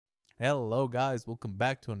Hello guys, welcome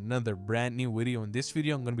back to another brand new video. In this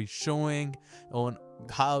video I'm going to be showing on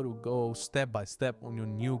how to go step by step on your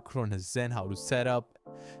new Cronus Zen, how to set up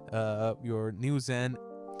your new Zen.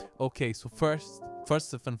 Okay, so first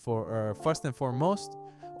and foremost,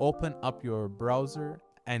 open up your browser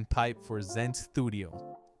and type for Zen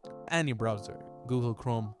Studio. Any browser, Google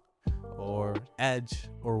Chrome or Edge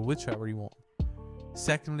or whichever you want.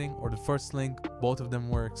 Second link or the first link, both of them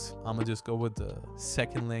works. I'm gonna just go with the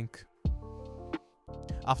second link.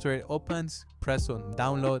 After it opens, press on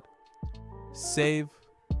download, save.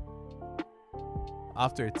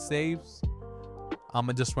 After it saves, I'm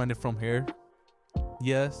gonna just run it from here.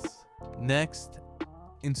 Yes, next,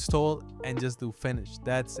 install and just do finish.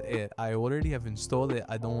 That's it. I already have installed it.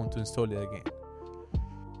 I don't want to install it again.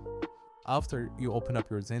 After you open up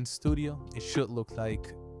your Zen Studio, it should look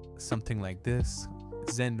like something like this.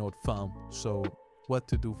 Zen node found. So what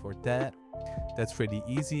to do for that? That's pretty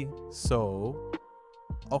easy. So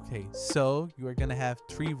you are gonna have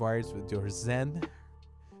 3 wires with your Zen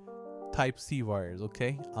type C wires.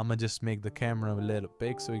 Okay, I'm gonna just make the camera a little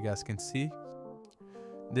big so you guys can see.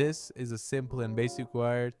 This is a simple and basic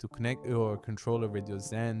wire to connect your controller with your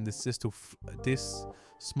Zen. This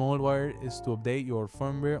small wire is to update your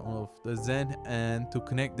firmware of the Zen and to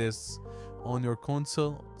connect this on your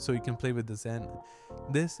console so you can play with the Zen.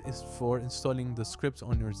 This is for installing the scripts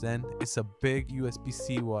on your Zen. It's a big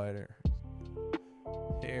USB-C wire.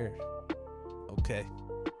 Here. Okay,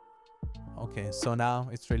 so now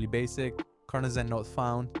it's really basic. Cronus Zen not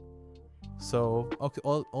found. So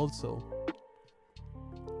also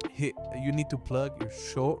here you need to plug your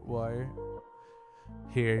short wire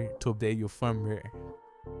here to update your firmware.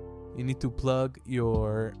 You need to plug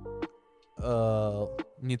your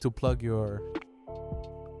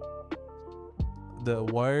the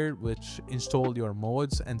wire which install your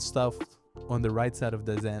modes and stuff on the right side of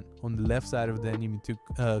the Zen. On the left side of the Zen, you need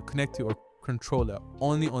to connect your controller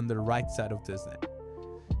only on the right side of the Zen,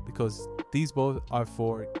 because these both are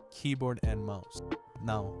for keyboard and mouse.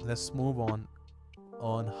 Now let's move on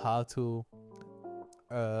how to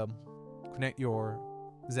connect your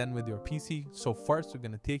Zen with your PC. So first you're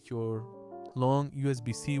gonna take your long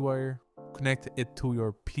USB-C wire, connect it to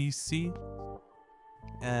your PC,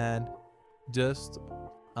 and just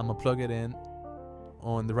I'm gonna plug it in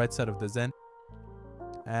on the right side of the Zen.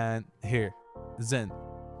 And here, Zen,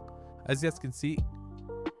 as you guys can see,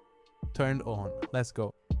 turned on. Let's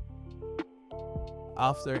go.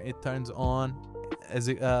 After it turns on, as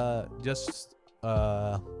it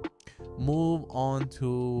move on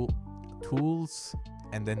to tools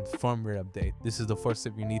and then firmware update. This is the first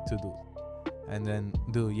step you need to do, and then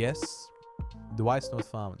do yes, device not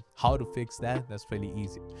found. How to fix that? That's really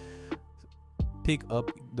easy. Pick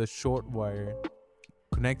up the short wire,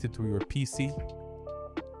 connect it to your PC,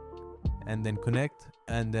 and then connect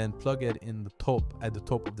and then plug it in at the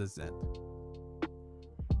top of the Zen.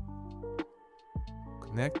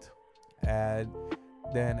 Connect, and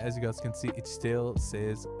then as you guys can see, it still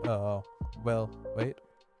says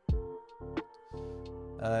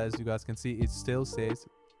as you guys can see, it still says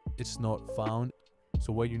it's not found.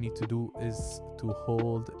 So what you need to do is to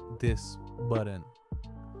hold this button,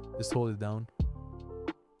 just hold it down,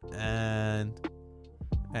 and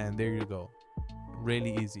there you go.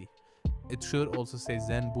 Really easy. It should also say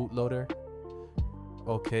Zen bootloader.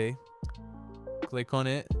 Okay, click on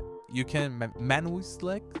it. You can manually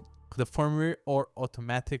select the firmware or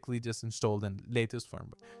automatically just install the latest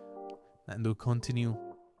firmware, and do continue,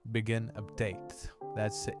 begin update.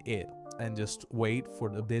 That's it, and just wait for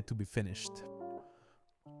the update to be finished.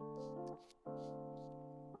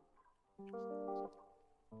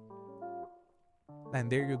 And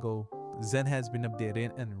there you go. Zen has been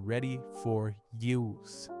updated and ready for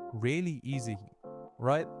use. Really easy,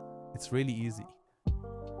 right? It's really easy.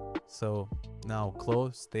 So now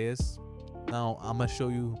close this. Now I'm gonna show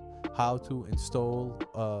you how to install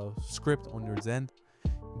a script on your Zen.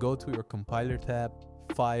 Go to your compiler tab,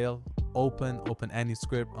 file, open any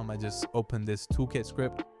script. I'm gonna just open this 2K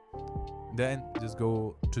script. Then just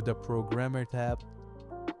go to the programmer tab,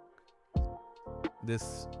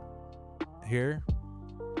 this here,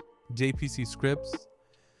 JPC scripts,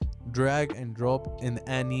 drag and drop in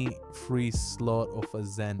any free slot of a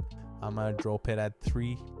Zen. I'm gonna drop it at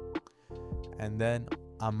 3, and then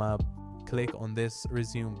I'm gonna click on this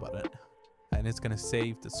resume button, and it's gonna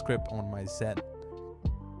save the script on my Zen.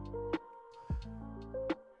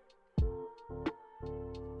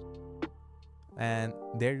 And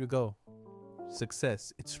there you go.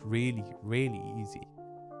 Success. It's really easy.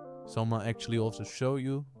 So I'm gonna actually also show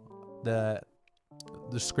you that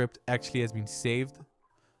the script actually has been saved.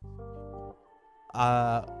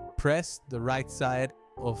 press the right side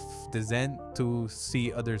of the Zen to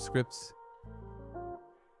see other scripts.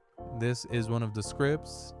 This is one of the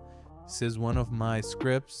scripts. This is one of my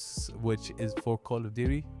scripts, which is for Call of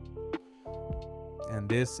Duty. And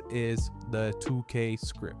this is the 2K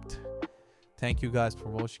script. Thank you guys for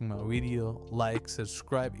watching my video. Like,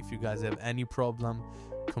 subscribe. If you guys have any problem,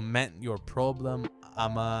 comment your problem.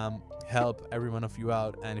 I'm help every one of you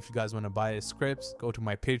out. And if you guys want to buy scripts, go to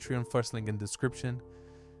my Patreon, first link in description.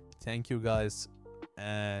 Thank you guys,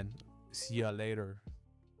 and see ya later.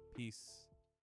 Peace.